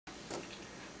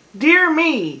Dear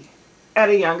me, at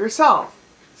a younger self.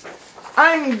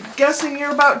 I'm guessing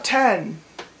you're about 10.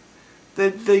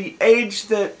 The age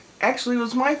that actually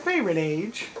was my favorite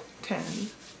age, 10.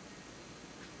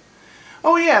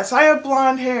 Oh yes, I have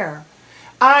blonde hair.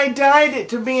 I dyed it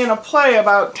to be in a play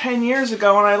about 10 years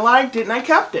ago and I liked it and I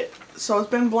kept it. So it's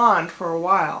been blonde for a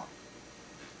while.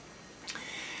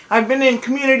 I've been in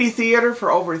community theater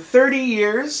for over 30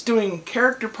 years doing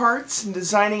character parts and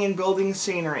designing and building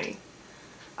scenery.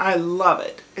 I love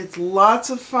it. It's lots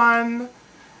of fun,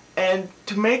 and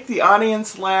to make the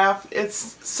audience laugh,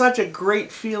 it's such a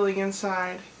great feeling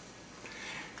inside.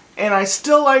 And I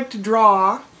still like to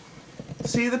draw.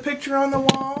 See the picture on the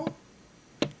wall?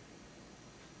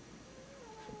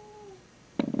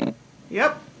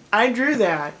 Yep, I drew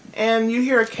that. And you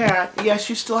hear a cat. Yes,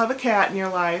 you still have a cat in your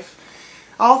life.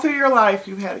 All through your life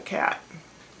you've had a cat.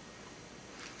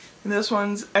 And this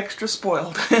one's extra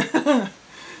spoiled.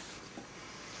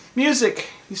 Music.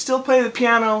 You still play the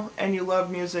piano and you love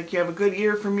music. You have a good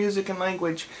ear for music and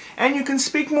language. And you can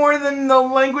speak more than the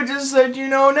languages that you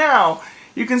know now.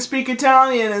 You can speak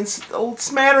Italian and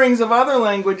smatterings of other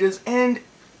languages. And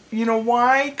you know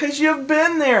why? Because you've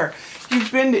been there.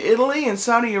 You've been to Italy and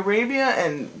Saudi Arabia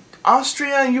and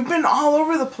Austria. And you've been all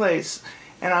over the place.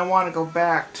 And I want to go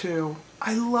back too.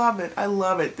 I love it. I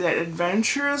love it. That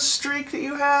adventurous streak that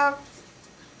you have,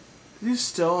 you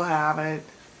still have it.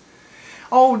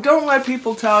 Oh, don't let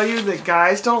people tell you that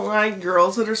guys don't like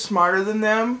girls that are smarter than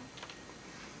them.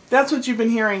 That's what you've been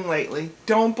hearing lately.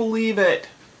 Don't believe it.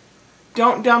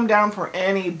 Don't dumb down for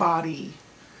anybody.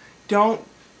 Don't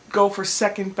go for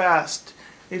second best.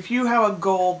 If you have a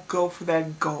goal, go for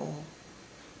that goal.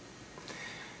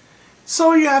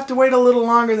 So you have to wait a little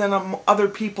longer than other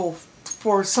people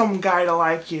for some guy to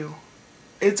like you.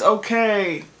 It's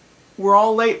okay. We're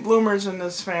all late bloomers in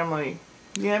this family.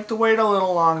 You have to wait a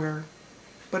little longer.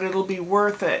 But it'll be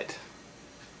worth it.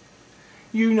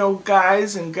 You know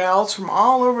guys and gals from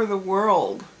all over the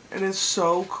world. It is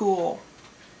so cool.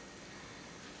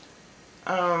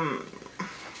 The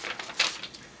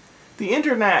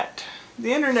internet.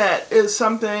 The internet is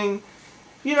something,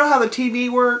 you know how the TV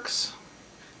works?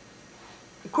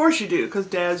 Of course you do, because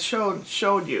Dad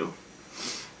showed you.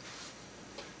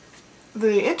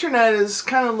 The internet is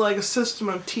kind of like a system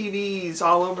of TVs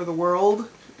all over the world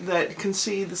that can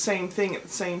see the same thing at the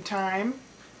same time.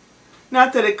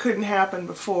 Not that it couldn't happen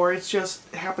before, it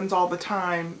just happens all the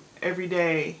time, every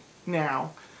day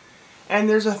now. And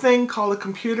there's a thing called a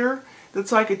computer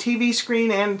that's like a TV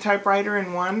screen and a typewriter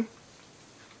in one.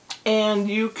 And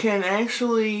you can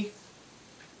actually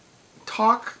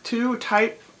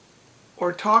type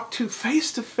or talk to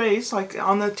face, like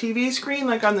on the TV screen,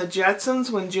 like on the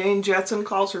Jetsons, when Jane Jetson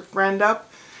calls her friend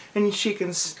up and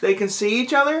they can see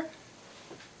each other.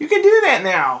 You can do that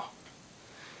now.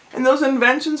 And those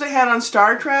inventions they had on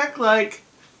Star Trek, like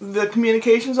the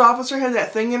communications officer had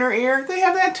that thing in her ear, they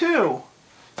have that too.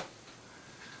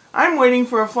 I'm waiting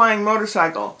for a flying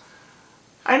motorcycle.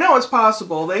 I know it's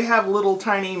possible. They have little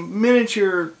tiny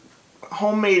miniature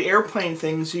homemade airplane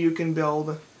things you can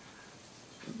build.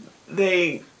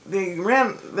 They're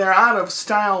out of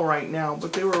style right now,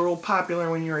 but they were real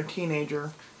popular when you were a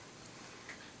teenager.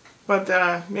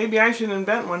 But maybe I should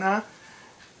invent one, huh?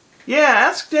 Yeah,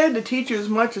 ask Dad to teach you as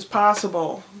much as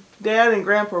possible. Dad and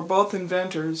Grandpa were both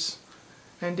inventors,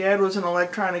 and Dad was an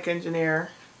electronic engineer.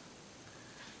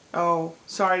 Oh,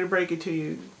 sorry to break it to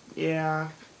you. Yeah.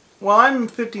 Well, I'm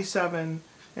 57,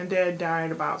 and Dad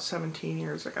died about 17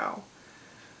 years ago.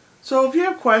 So if you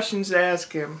have questions to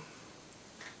ask him,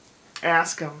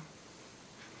 ask him.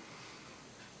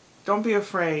 Don't be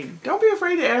afraid. Don't be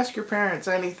afraid to ask your parents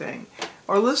anything.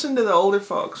 Or listen to the older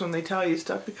folks when they tell you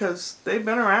stuff, because they've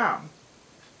been around.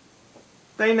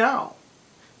 They know.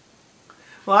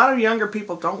 A lot of younger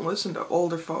people don't listen to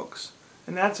older folks,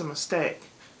 and that's a mistake.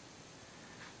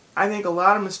 I think a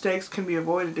lot of mistakes can be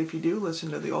avoided if you do listen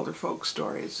to the older folks'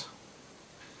 stories.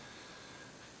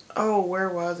 Oh, where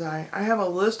was I? I have a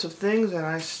list of things and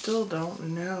I still don't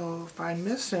know if I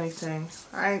missed anything.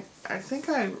 I think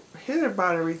I hit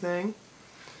about everything.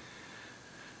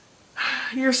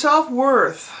 Your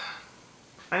self-worth.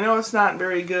 I know it's not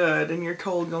very good and you're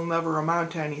told you'll never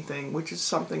amount to anything, which is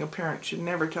something a parent should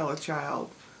never tell a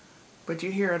child. But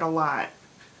you hear it a lot.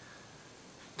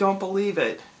 Don't believe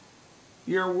it.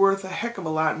 You're worth a heck of a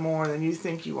lot more than you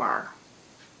think you are.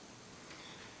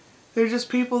 They're just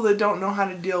people that don't know how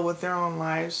to deal with their own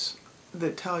lives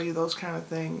that tell you those kind of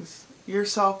things. Your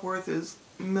self-worth is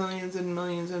millions and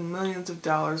millions and millions of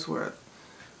dollars worth.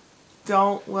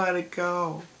 Don't let it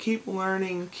go. Keep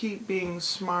learning. Keep being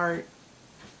smart.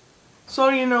 So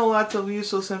you know lots of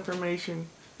useless information.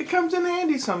 It comes in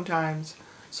handy sometimes.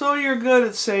 So you're good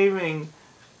at saving.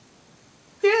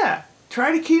 Yeah,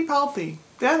 try to keep healthy.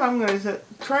 That I'm going to say,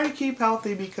 try to keep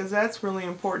healthy because that's really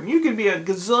important. You could be a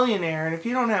gazillionaire, and if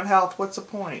you don't have health, what's the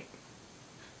point?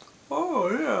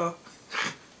 Oh, yeah.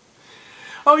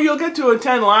 Oh, you'll get to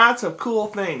attend lots of cool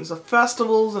things, of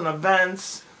festivals and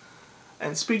events,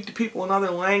 and speak to people in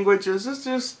other languages. It's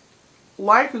just,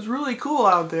 life is really cool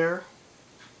out there.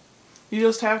 You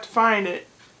just have to find it.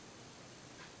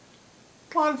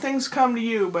 A lot of things come to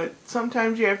you, but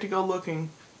sometimes you have to go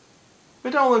looking.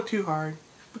 But don't look too hard,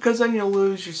 because then you'll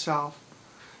lose yourself.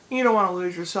 You don't want to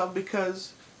lose yourself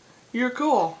because you're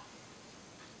cool.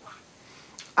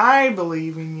 I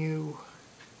believe in you.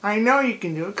 I know you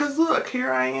can do it, because look,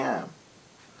 here I am.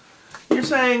 You're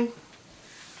saying,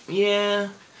 yeah,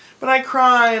 but I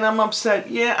cry and I'm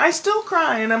upset. Yeah, I still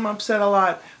cry and I'm upset a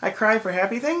lot. I cry for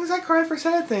happy things, I cry for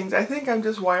sad things. I think I'm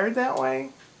just wired that way.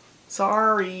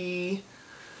 Sorry.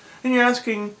 And you're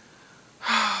asking,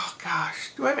 oh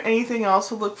gosh, do I have anything else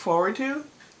to look forward to?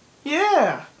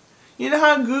 Yeah. You know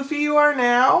how goofy you are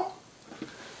now?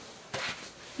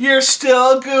 You're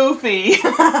still goofy.